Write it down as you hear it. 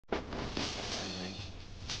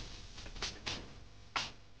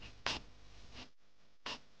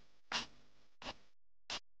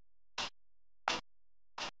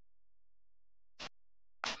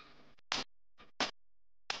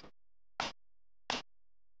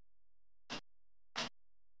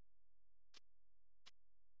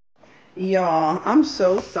Y'all, I'm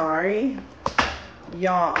so sorry.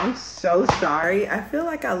 Y'all, I'm so sorry. I feel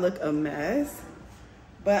like I look a mess,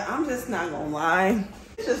 but I'm just not gonna lie.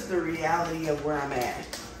 It's just the reality of where I'm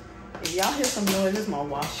at. If y'all hear some noise, it's my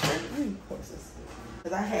washer. Of course it's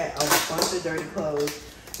because I had a bunch of dirty clothes.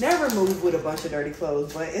 Never move with a bunch of dirty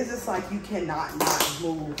clothes, but it's just like you cannot not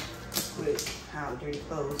move with how dirty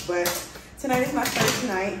clothes. But tonight is my first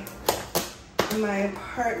night in my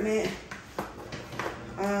apartment.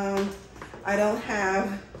 I don't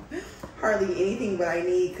have hardly anything but I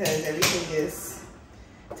need because everything is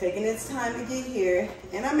taking its time to get here.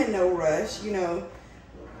 And I'm in no rush, you know,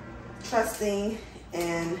 trusting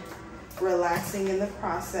and relaxing in the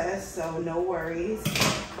process, so no worries.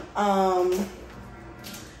 I'm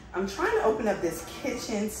trying to open up this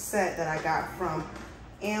kitchen set that I got from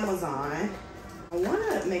Amazon. I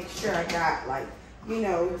want to make sure I got, like, you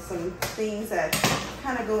know, some things that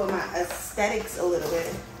kind of go with my aesthetics a little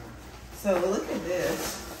bit. So look at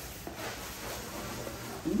this.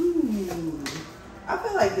 Ooh, I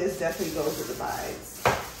feel like this definitely goes with the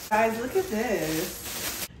vibes. Guys, look at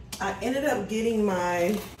this. I ended up getting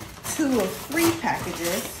my 2 of 3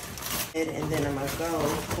 packages, and then I'm gonna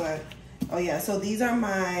go. But oh yeah, so these are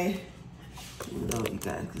my, I don't know if you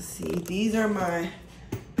guys can see, these are my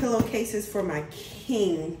pillowcases for my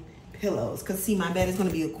king pillows. Cause see, my bed is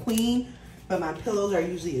gonna be a queen, but my pillows are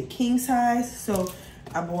usually a king size. So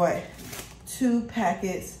I bought 2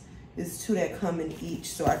 packets. It's 2 that come in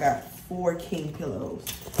each. So I got 4 king pillows.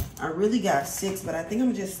 I really got 6, but I think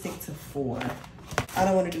I'm gonna just stick to 4. I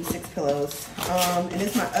don't want to do 6 pillows. And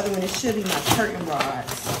it's my other one. It should be my curtain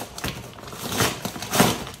rods.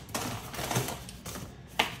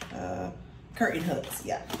 Curtain hooks,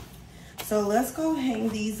 yeah. So let's go hang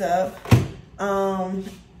these up.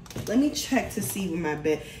 Let me check to see where my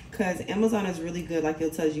bed, because Amazon is really good. Like,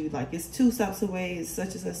 it tells you, like, it's 2 stops away, it's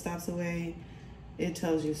such and such stops away. It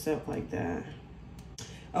tells you stuff like that.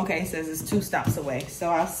 Okay, it says it's 2 stops away. So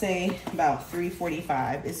I'll say about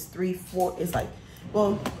 3:45. It's 3:04. It's like,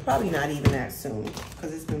 well, probably not even that soon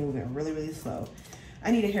because it's been moving really, really slow.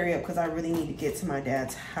 I need to hurry up because I really need to get to my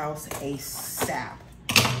dad's house ASAP.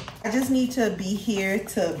 I just need to be here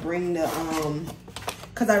to bring the,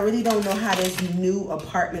 because I really don't know how this new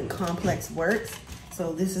apartment complex works.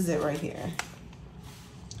 So this is it right here.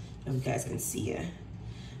 If you guys can see it.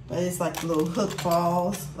 But it's like little hook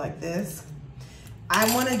balls like this. I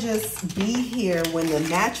want to just be here when the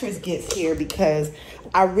mattress gets here because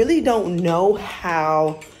I really don't know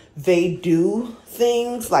how they do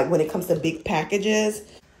things, like when it comes to big packages.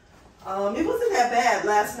 It wasn't that bad.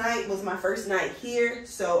 Last night was my first night here,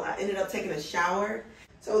 so I ended up taking a shower.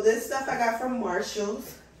 So this stuff I got from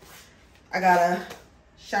Marshall's. I got a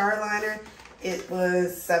shower liner. It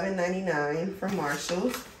was $7.99 from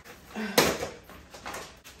Marshall's.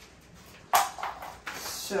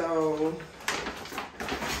 So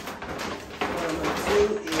what I'm gonna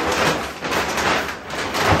do is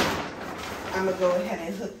I'm gonna go ahead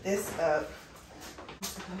and hook this up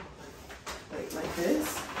like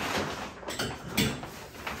this.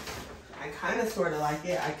 I kind of sort of like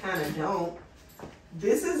it. I kind of don't.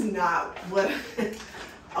 This is not what,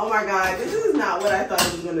 oh my God, this is not what I thought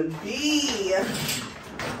it was gonna be.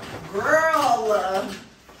 Girl,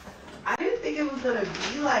 I didn't think it was gonna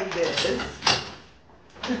be like this.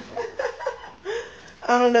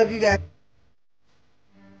 I don't know if you guys.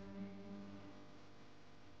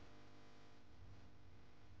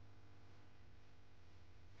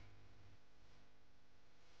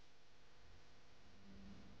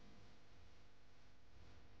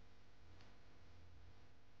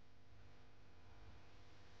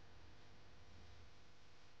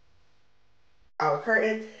 Our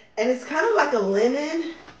curtain, and it's kind of like a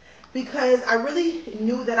linen because I really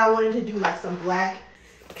knew that I wanted to do like some black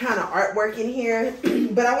kind of artwork in here,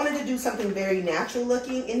 but I wanted to do something very natural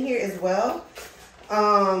looking in here as well.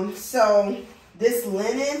 So this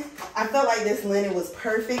linen, I felt like this linen was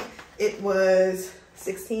perfect. It was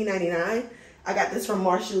 $16.99. I got this from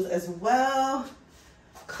Marshall's as well.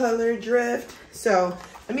 Color Drift. So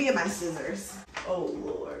let me get my scissors. Oh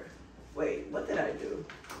Lord, wait, what did I do?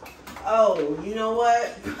 Oh, you know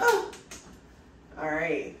what? Oh. All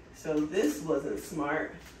right, so this wasn't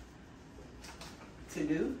smart to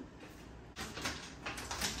do.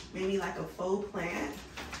 Maybe like a faux plant.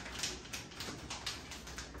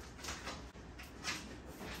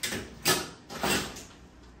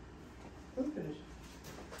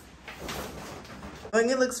 I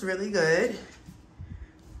think it looks really good.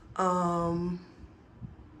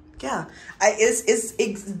 Yeah,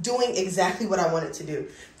 it's doing exactly what I want it to do.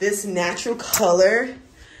 This natural color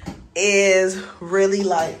is really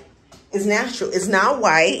like, it's natural. It's not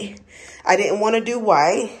white. I didn't want to do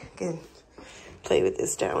white. Can play with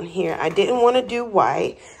this down here. I didn't want to do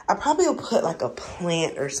white. I probably will put like a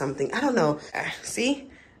plant or something. I don't know. See?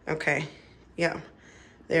 Okay. Yeah.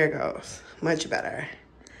 There it goes. Much better.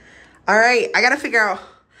 All right. I got to figure out,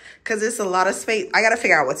 because it's a lot of space. I got to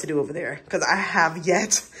figure out what to do over there because I have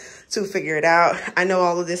yet to figure it out. I know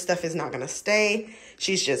all of this stuff is not going to stay.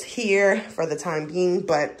 She's just here for the time being.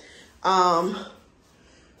 But right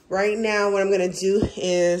now what I'm going to do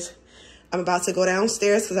is I'm about to go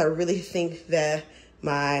downstairs because I really think that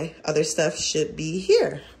my other stuff should be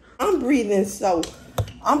here. I'm breathing so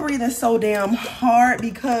damn hard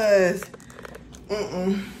because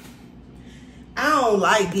I don't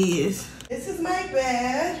like this. This is my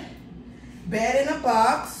bed in a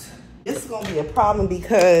box. This is gonna be a problem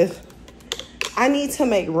because I need to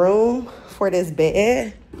make room for this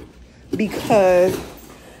bed because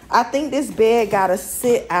I think this bed gotta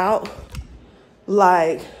sit out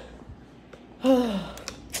like,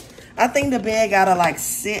 I think the bed gotta like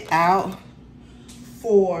sit out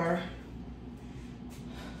for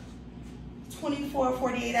 24,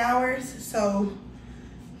 48 hours. So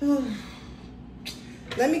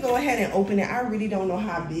let me go ahead and open it. I really don't know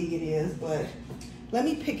how big it is, but let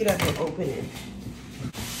me pick it up and open it.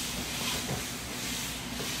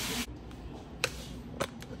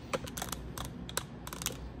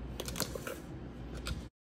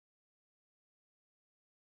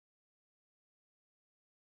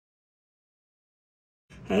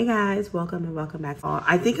 Hey guys, welcome and welcome back.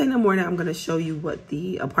 I think in the morning I'm going to show you what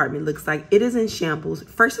the apartment looks like. It is in shambles.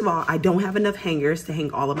 First of all, I don't have enough hangers to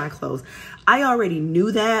hang all of my clothes. I already knew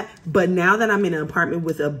that, but now that I'm in an apartment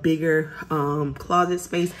with a bigger closet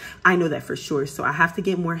space, I know that for sure. So I have to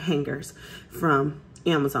get more hangers from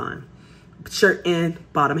Amazon. Shirt and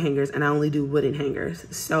bottom hangers, and I only do wooden hangers.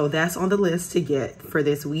 So that's on the list to get for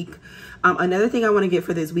this week. Another thing I want to get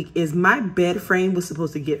for this week is my bed frame was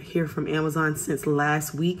supposed to get here from Amazon since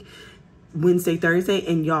last week, Wednesday, Thursday,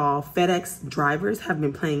 and y'all, FedEx drivers have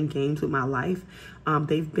been playing games with my life.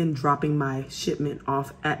 They've been dropping my shipment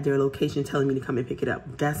off at their location, telling me to come and pick it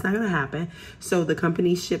up. That's not gonna happen. So the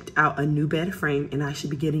company shipped out a new bed frame and I should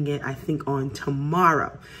be getting it, I think, on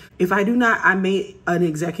tomorrow. If I do not, I made an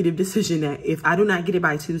executive decision that if I do not get it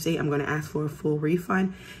by Tuesday, I'm gonna ask for a full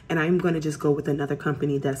refund and I'm gonna just go with another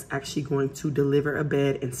company that's actually going to deliver a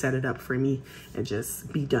bed and set it up for me and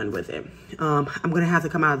just be done with it. I'm gonna have to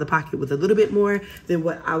come out of the pocket with a little bit more than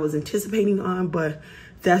what I was anticipating on, but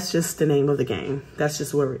that's just the name of the game. That's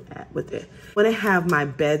just where we're at with it. I want to have my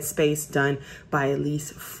bed space done by at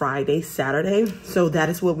least Friday, Saturday. So that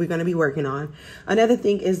is what we're going to be working on. Another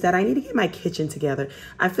thing is that I need to get my kitchen together.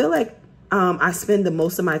 I feel like I spend the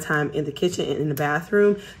most of my time in the kitchen and in the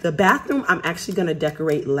bathroom. The bathroom, I'm actually going to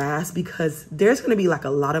decorate last because there's going to be like a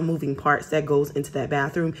lot of moving parts that goes into that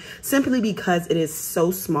bathroom simply because it is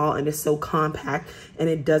so small and it's so compact and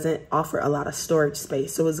it doesn't offer a lot of storage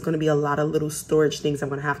space. So it's going to be a lot of little storage things I'm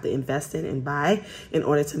going to have to invest in and buy in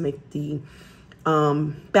order to make the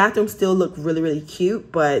bathroom still look really, really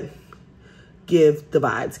cute, but give the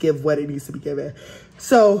vibes, give what it needs to be given.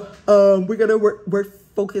 So we're going to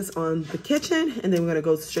focus on the kitchen and then we're gonna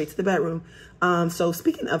go straight to the bedroom. So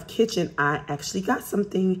speaking of kitchen, I actually got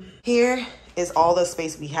something. Here is all the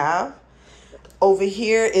space we have. Over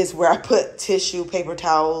here is where I put tissue, paper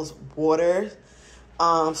towels, water.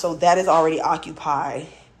 So that is already occupied.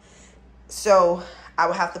 So I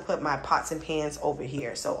would have to put my pots and pans over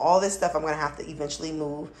here. So all this stuff I'm gonna have to eventually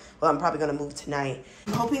move. Well, I'm probably gonna move tonight.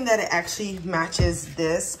 I'm hoping that it actually matches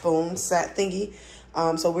this spoon set thingy.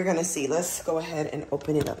 So we're gonna see. Let's go ahead and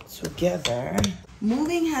open it up together.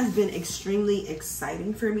 Moving has been extremely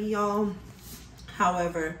exciting for me, y'all.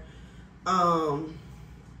 However,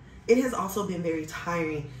 it has also been very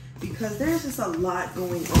tiring because there's just a lot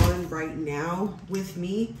going on right now with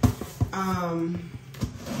me that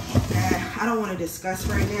I don't want to discuss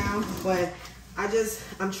right now, but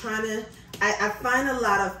I'm trying to, I find a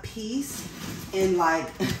lot of peace in like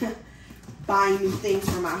buying new things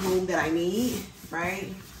for my home that I need. Right?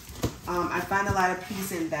 I find a lot of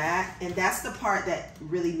peace in that, and that's the part that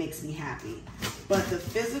really makes me happy. But the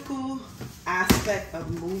physical aspect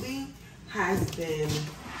of moving has been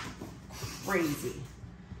crazy.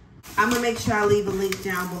 I'm gonna make sure I leave a link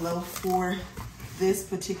down below for this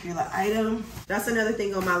particular item. That's another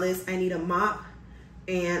thing on my list. I need a mop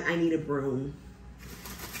and I need a broom.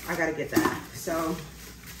 I gotta get that. So,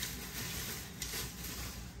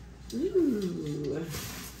 ooh.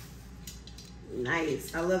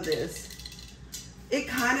 Nice. I love this. It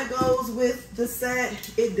kind of goes with the set.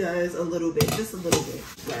 It does a little bit, just a little bit,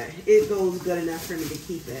 but it goes good enough for me to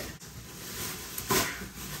keep it.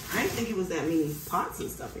 I didn't think it was that many pots and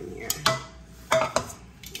stuff in here.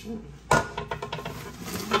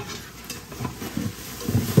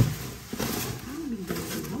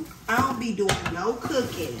 I don't be doing no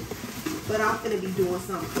cooking, but I'm gonna be doing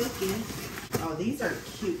some cooking. Oh, these are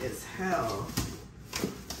cute as hell.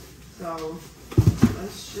 So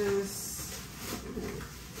let's just,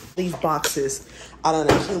 these boxes I done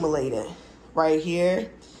accumulated right here.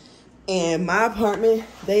 And my apartment,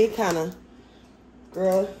 they kind of,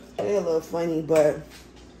 girl, they're a little funny, but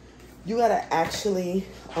you gotta actually,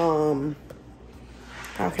 how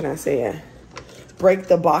can I say it? Break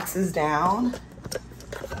the boxes down.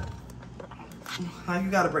 You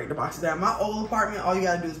gotta break the boxes down. My old apartment, all you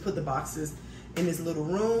gotta do is put the boxes in this little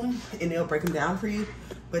room and they'll break them down for you.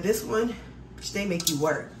 But this one, they make you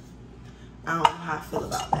work. I don't know how I feel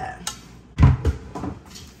about that.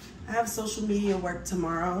 I have social media work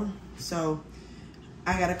tomorrow, so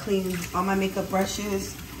I gotta clean all my makeup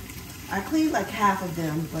brushes. I cleaned like half of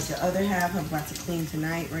them, but the other half I'm about to clean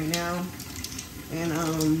tonight right now. And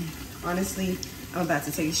honestly, I'm about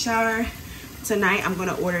to take a shower. Tonight, I'm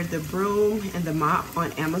gonna order the broom and the mop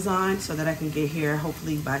on Amazon so that I can get here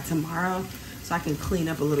hopefully by tomorrow so I can clean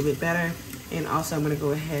up a little bit better. And also I'm gonna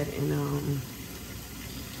go ahead and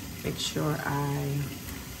make sure I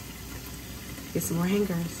get some more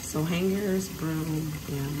hangers. So hangers, broom,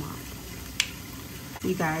 and mop. See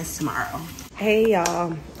you guys tomorrow. Hey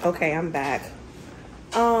y'all, okay, I'm back.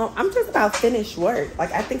 I'm just about finished work.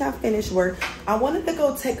 Like, I think I finished work. I wanted to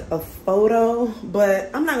go take a photo,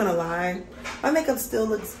 but I'm not gonna lie. My makeup still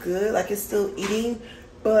looks good, like it's still eating,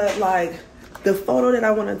 but like the photo that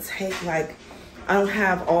I wanna take, like I don't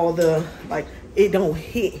have all the, like it don't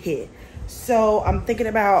hit. So I'm thinking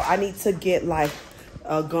about, I need to get like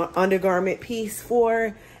a undergarment piece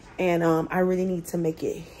for, and I really need to make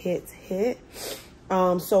it hit.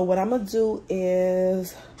 So what I'm gonna do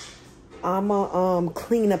is, I'm gonna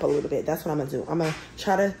clean up a little bit. That's what I'm gonna do. I'm gonna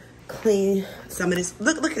try to clean some of this.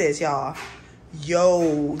 Look at this, y'all.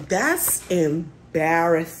 Yo, that's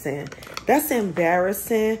embarrassing. That's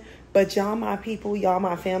embarrassing. But y'all my people, y'all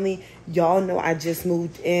my family, y'all know I just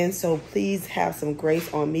moved in. So please have some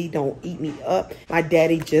grace on me. Don't eat me up. My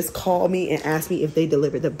daddy just called me and asked me if they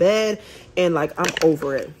delivered the bed. And like, I'm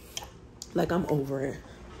over it. Like, I'm over it.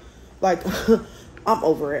 Like, I'm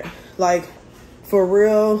over it. Like, for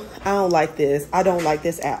real, I don't like this. I don't like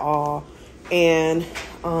this at all. And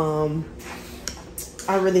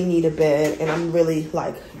I really need a bed, and I'm really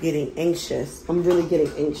like getting anxious. I'm really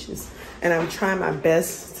getting anxious. And I'm trying my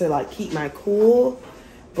best to like keep my cool,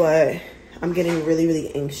 but I'm getting really,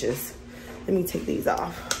 really anxious. Let me take these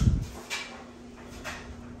off.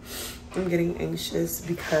 I'm getting anxious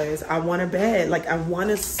because I want a bed. Like, I want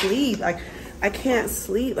to sleep. Like, I can't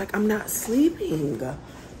sleep. Like, I'm not sleeping.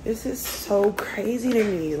 This is so crazy to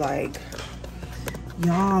me. Like,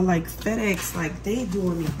 y'all, like FedEx, like they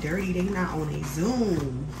doing me dirty. They not on a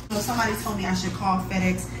Zoom. So somebody told me I should call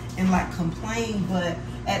FedEx and like complain, but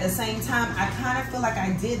at the same time, I kind of feel like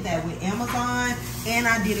I did that with Amazon and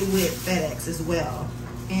I did it with FedEx as well.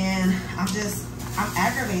 And I'm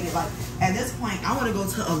aggravated. Like, at this point, I want to go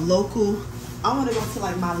to a local, I want to go to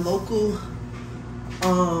like my local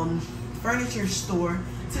furniture store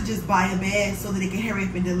to just buy a bed so that they can hurry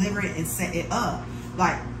up and deliver it and set it up.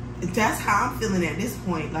 Like, that's how I'm feeling at this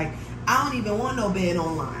point. Like, I don't even want no bed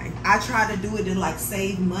online. I try to do it to like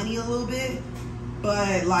save money a little bit,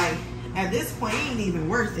 but like at this point, it ain't even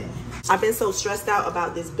worth it. I've been so stressed out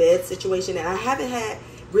about this bed situation that I haven't had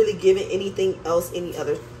really given anything else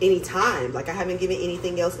any time. Like, I haven't given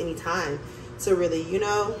anything else any time to really, you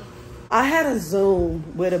know. I had a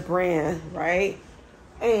Zoom with a brand, right?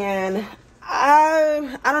 And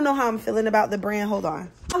I don't know how I'm feeling about the brand. Hold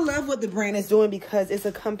on. I love what the brand is doing because it's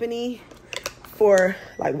a company for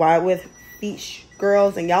like wide width beach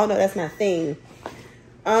girls, and y'all know that's my thing.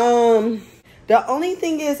 The only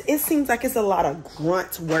thing is, it seems like it's a lot of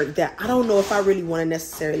grunt work that I don't know if I really want to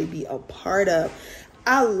necessarily be a part of.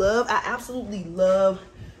 I absolutely love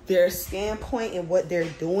their standpoint and what they're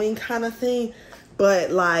doing kind of thing,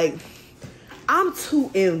 but like, I'm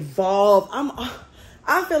too involved.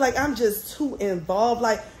 I feel like I'm just too involved.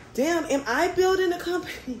 Like, damn, am I building a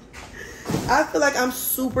company? I feel like I'm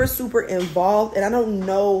super, super involved, and I don't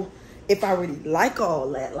know if I really like all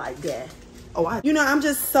that like that. You know, I'm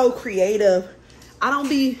just so creative. I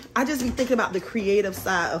just be thinking about the creative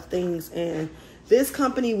side of things, and this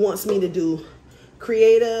company wants me to do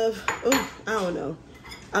creative. Oh, I don't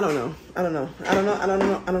know.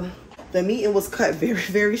 The meeting was cut very,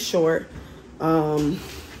 very short.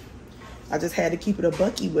 I just had to keep it a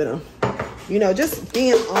bucky with them. You know, just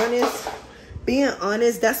being honest. being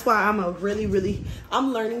honest, that's why I'm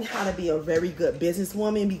I'm learning how to be a very good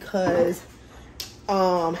businesswoman, because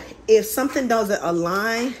if something doesn't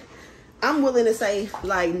align, I'm willing to say,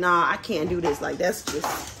 like, nah, I can't do this. Like,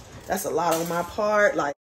 that's a lot on my part.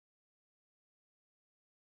 Like,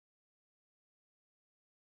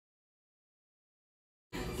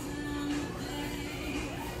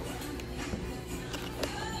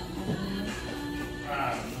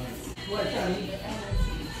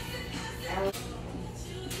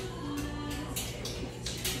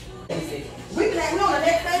 we on the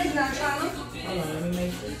next page now, China. Hold on, let me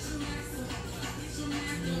make this.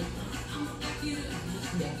 Yeah.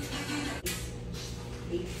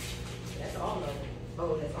 That's all of them.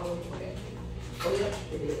 Oh, that's all of them. Okay. Oh,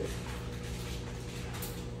 yeah, it is.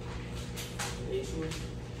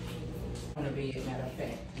 On the bed, matter of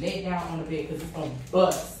fact. Lay down on the bed because it's going to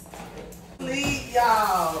bust. Sleep,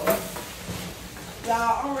 y'all.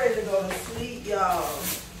 Y'all, I'm ready to go to sleep, y'all.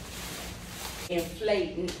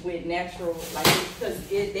 Inflating with natural, like, because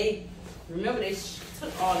they remember they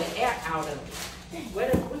took all the air out of it.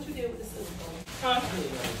 What you did with the silicone? Huh?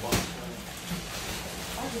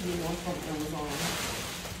 I just did one from Amazon.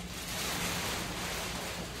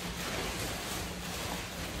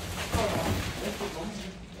 Hold on, let's keep going.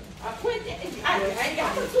 I quit that. I ain't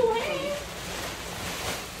got the 2 hands.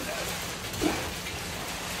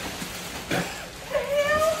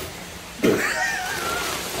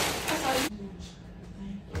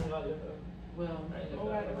 Well, go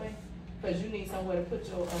right away. Because you need somewhere to put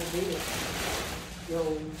your bed. Your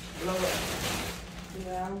blower.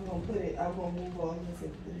 Yeah, I'm going to put it, I'm going to move all this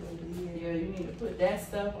and put it over here. Yeah, you need to put that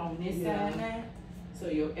stuff on this side now, so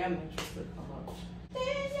your air mattress will come up.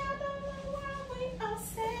 Then y'all don't know why we are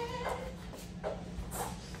sad.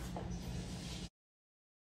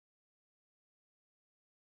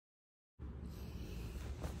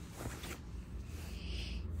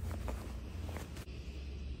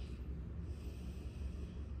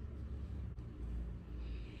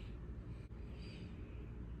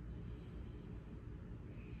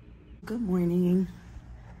 Good morning.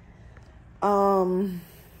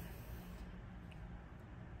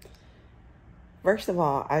 First of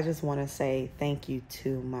all, I just want to say thank you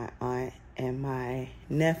to my aunt and my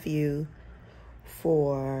nephew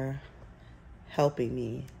for helping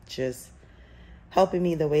me, just helping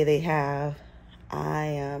me the way they have. I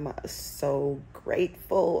am so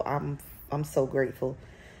grateful. I'm so grateful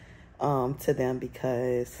to them,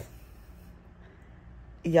 because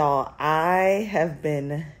y'all, I have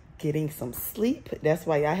been getting some sleep. That's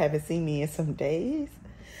why y'all haven't seen me in some days.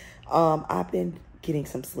 I've been getting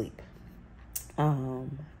some sleep.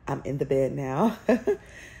 I'm in the bed now.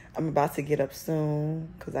 I'm about to get up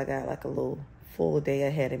soon because I got like a little full day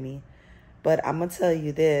ahead of me. But I'm going to tell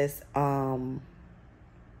you this. God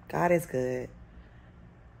is good.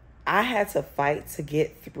 I had to fight to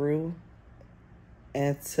get through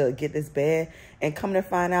and to get this bed. And come to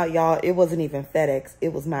find out, y'all, it wasn't even FedEx.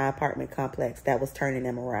 It was my apartment complex that was turning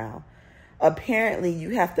them around. Apparently,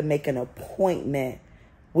 you have to make an appointment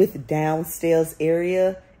with downstairs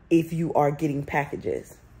area if you are getting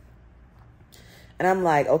packages. And I'm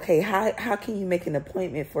like, okay, how can you make an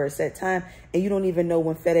appointment for a set time and you don't even know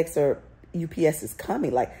when FedEx or UPS is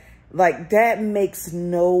coming? Like that makes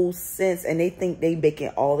no sense. And they think they making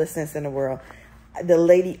all the sense in the world. The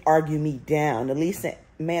lady argued me down. The leasing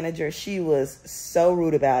manager, she was so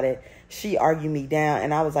rude about it. She argued me down.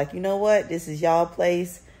 And I was like, you know what? This is y'all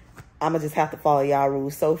place. I'm going to just have to follow y'all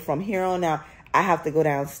rules. So from here on out, I have to go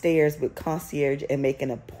downstairs with concierge and make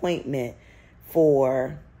an appointment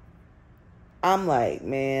for... I'm like,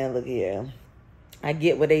 man, look here. I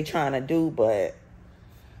get what they trying to do, but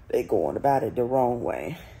they going about it the wrong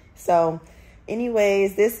way. So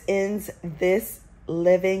anyways, this ends this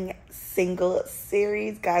living single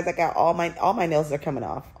series. Guys, I got all my nails are coming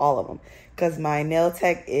off, all of them. Because my nail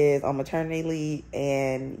tech is on maternity leave.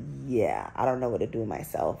 And yeah, I don't know what to do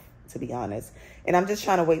myself, to be honest. And I'm just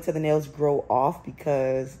trying to wait till the nails grow off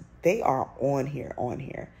because they are on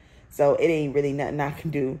here. So it ain't really nothing I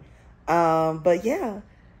can do. But yeah,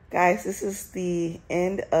 guys, this is the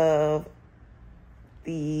end of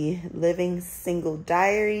the Living Single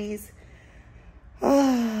Diaries. One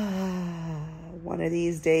of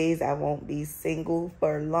these days I won't be single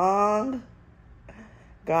for long.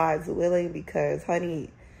 God's willing, because honey,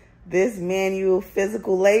 this manual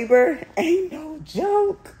physical labor ain't no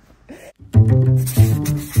joke.